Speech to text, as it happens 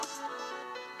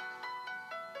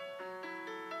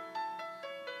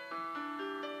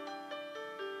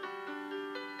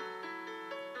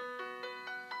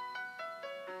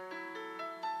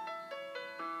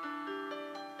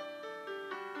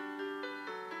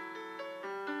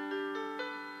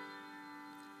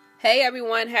Hey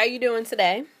everyone, how are you doing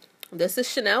today? This is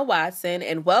Chanel Watson,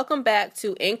 and welcome back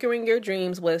to Anchoring Your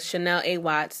Dreams with Chanel A.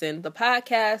 Watson, the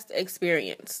podcast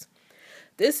experience.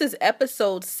 This is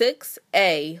episode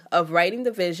 6A of Writing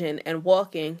the Vision and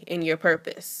Walking in Your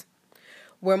Purpose.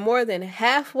 We're more than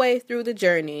halfway through the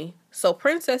journey, so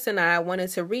Princess and I wanted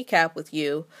to recap with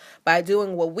you by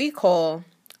doing what we call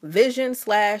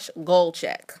Vision/Goal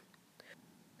Check.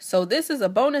 So this is a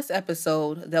bonus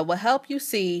episode that will help you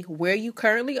see where you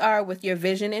currently are with your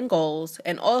vision and goals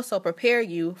and also prepare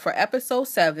you for episode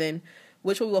 7,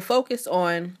 which we will focus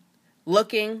on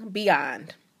looking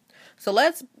beyond. So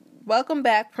let's welcome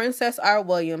back Princess R.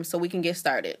 Williams so we can get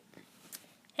started.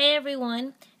 Hey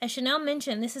everyone, as Chanel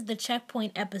mentioned, this is the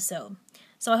checkpoint episode.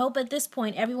 So I hope at this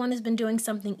point everyone has been doing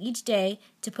something each day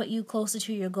to put you closer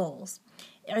to your goals.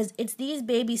 It's these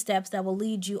baby steps that will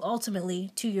lead you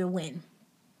ultimately to your win.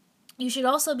 You should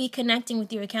also be connecting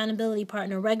with your accountability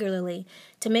partner regularly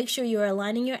to make sure you are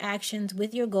aligning your actions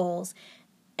with your goals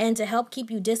and to help keep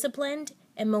you disciplined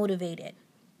and motivated.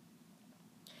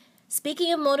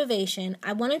 Speaking of motivation,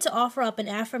 I wanted to offer up an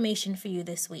affirmation for you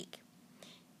this week.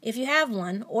 If you have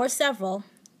one or several,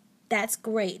 that's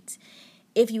great.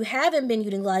 If you haven't been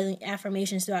utilizing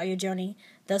affirmations throughout your journey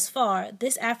thus far,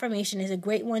 this affirmation is a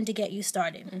great one to get you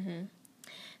started.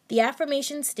 The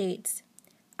affirmation states,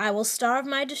 I will starve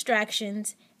my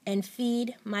distractions and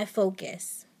feed my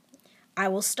focus. I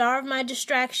will starve my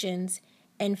distractions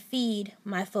and feed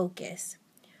my focus.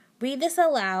 Read this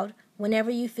aloud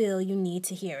whenever you feel you need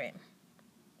to hear it.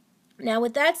 Now,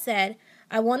 with that said,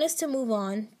 I want us to move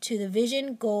on to the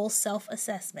vision goal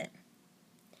self-assessment.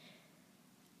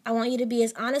 I want you to be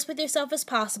as honest with yourself as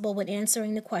possible when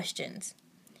answering the questions.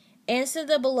 Answer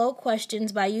the below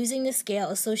questions by using the scale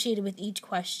associated with each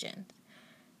question.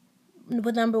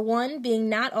 With number 1 being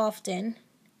not often,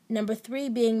 number 3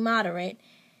 being moderate,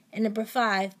 and number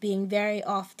 5 being very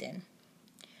often.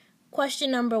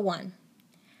 Question number 1.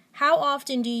 How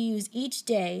often do you use each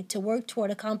day to work toward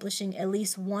accomplishing at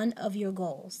least one of your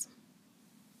goals?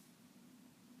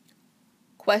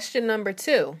 Question number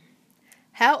 2.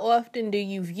 How often do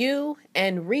you view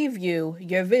and review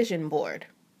your vision board?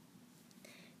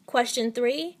 Question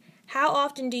 3. How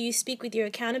often do you speak with your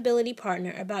accountability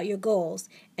partner about your goals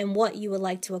and what you would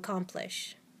like to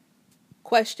accomplish?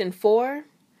 Question 4.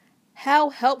 How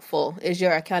helpful is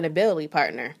your accountability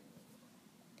partner?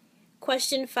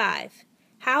 Question 5.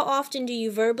 How often do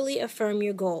you verbally affirm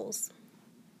your goals?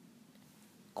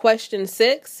 Question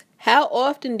 6. How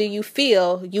often do you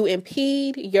feel you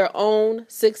impede your own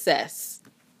success?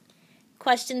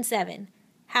 Question 7.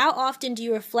 How often do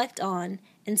you reflect on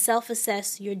and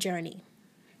self-assess your journey?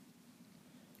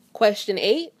 Question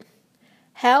 8.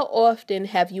 How often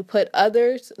have you put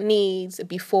others' needs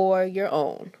before your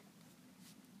own?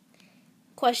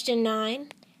 Question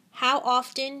 9. How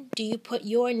often do you put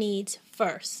your needs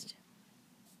first?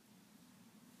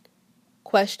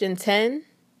 Question 10.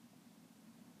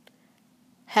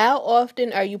 How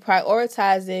often are you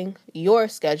prioritizing your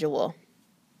schedule?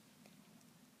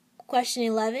 Question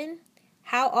 11.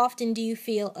 How often do you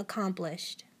feel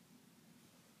accomplished?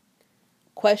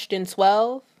 Question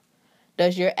 12.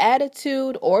 Does your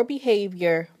attitude or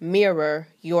behavior mirror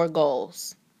your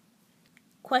goals?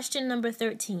 Question number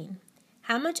 13.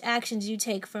 How much action did you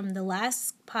take from the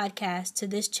last podcast to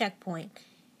this checkpoint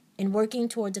in working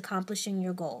towards accomplishing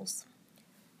your goals?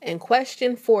 And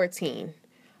question 14.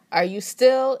 Are you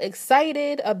still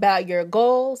excited about your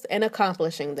goals and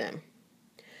accomplishing them?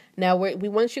 Now, we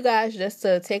want you guys just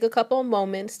to take a couple of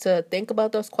moments to think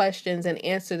about those questions and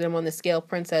answer them on the scale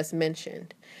Princess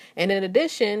mentioned. And in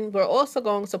addition, we're also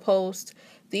going to post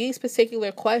these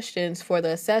particular questions for the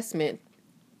assessment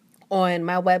on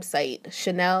my website,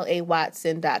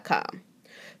 chanelawatson.com.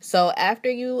 So after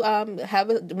you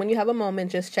when you have a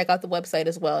moment, just check out the website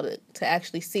as well to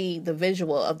actually see the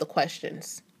visual of the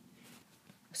questions.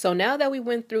 So now that we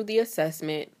went through the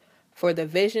assessment for the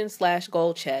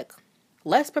vision/goal check,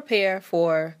 let's prepare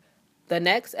for the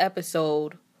next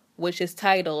episode, which is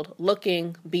titled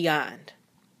Looking Beyond.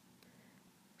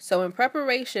 So in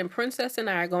preparation, Princess and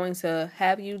I are going to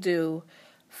have you do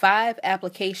 5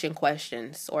 application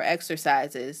questions or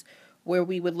exercises where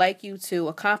we would like you to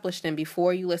accomplish them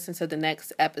before you listen to the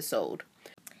next episode.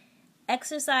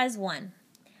 Exercise 1.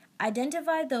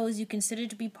 Identify those you consider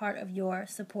to be part of your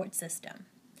support system.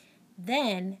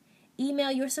 Then,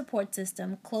 email your support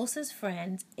system, closest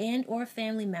friends, and or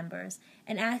family members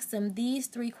and ask them these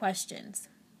 3 questions.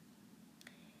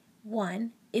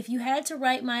 1. If you had to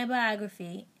write my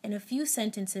biography in a few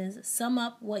sentences, sum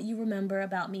up what you remember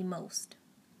about me most.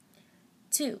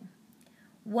 2.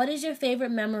 What is your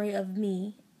favorite memory of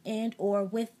me and or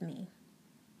with me?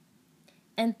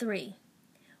 And 3,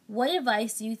 what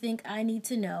advice do you think I need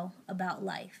to know about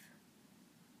life?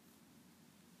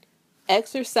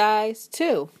 Exercise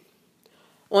 2.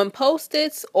 On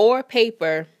Post-its or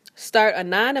paper, start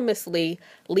anonymously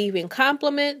leaving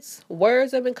compliments,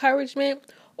 words of encouragement,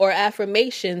 or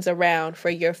affirmations around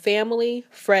for your family,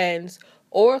 friends,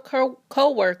 or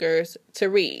co-workers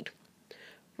to read.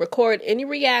 Record any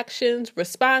reactions,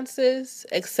 responses,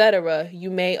 etc. you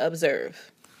may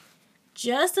observe.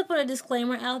 Just to put a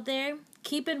disclaimer out there,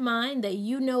 keep in mind that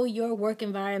you know your work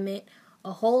environment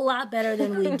a whole lot better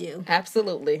than we do.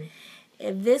 Absolutely.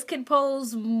 If this could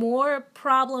pose more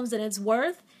problems than it's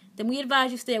worth, then we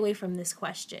advise you stay away from this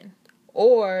question.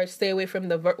 Or stay away from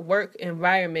the work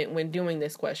environment when doing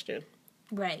this question.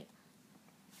 Right.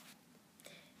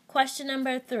 Exercise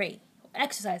number 3.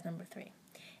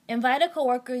 Invite a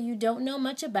coworker you don't know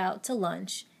much about to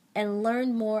lunch and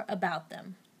learn more about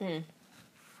them.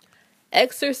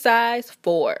 Exercise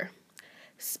 4.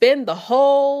 Spend the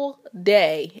whole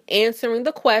day answering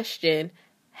the question,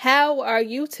 how are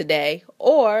you today?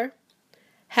 Or,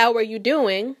 how are you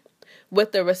doing?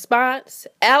 With the response,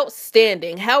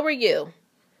 outstanding. How are you?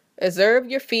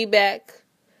 Observe your feedback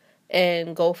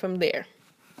and go from there.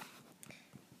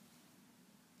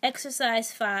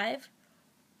 Exercise 5.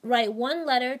 Write 1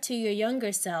 letter to your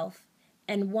younger self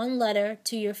and 1 letter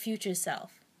to your future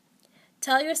self.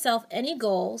 Tell yourself any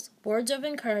goals, words of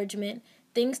encouragement,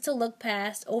 things to look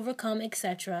past, overcome,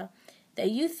 etc. that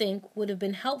you think would have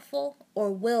been helpful or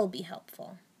will be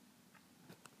helpful.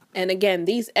 And again,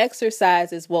 these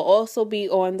exercises will also be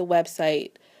on the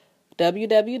website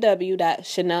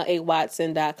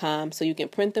www.chanelaWatson.com, so you can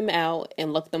print them out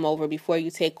and look them over before you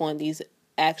take on these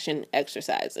action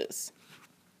exercises.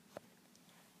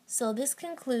 So this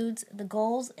concludes the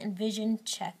Goals and Vision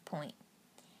Checkpoint.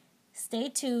 Stay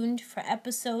tuned for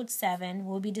episode 7.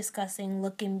 We'll be discussing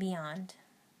Looking Beyond.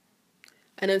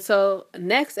 And until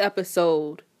next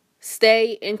episode,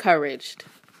 stay encouraged.